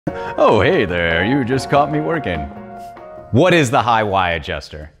Oh, hey there, you just caught me working. What is the high Y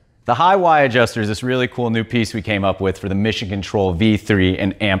adjuster? The high Y adjuster is this really cool new piece we came up with for the Mission Control V3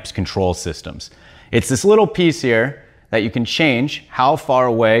 and AMPS control systems. It's this little piece here that you can change how far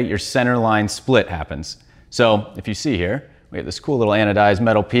away your center line split happens. So if you see here, we have this cool little anodized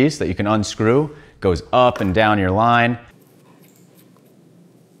metal piece that you can unscrew, goes up and down your line.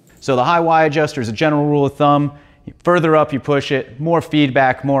 So the high Y adjuster is a general rule of thumb. Further up you push it, more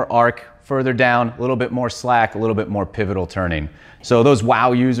feedback, more arc. Further down, a little bit more slack, a little bit more pivotal turning. So those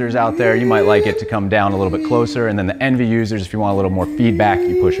wow users out there, you might like it to come down a little bit closer, and then the envy users, if you want a little more feedback,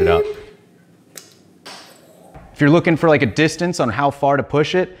 you push it up. If you're looking for like a distance on how far to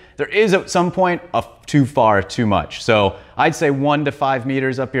push it, there is at some point too far, too much. So I'd say 1 to 5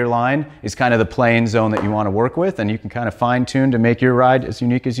 meters up your line is kind of the playing zone that you want to work with, and you can kind of fine tune to make your ride as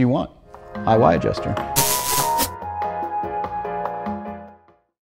unique as you want. High Y adjuster.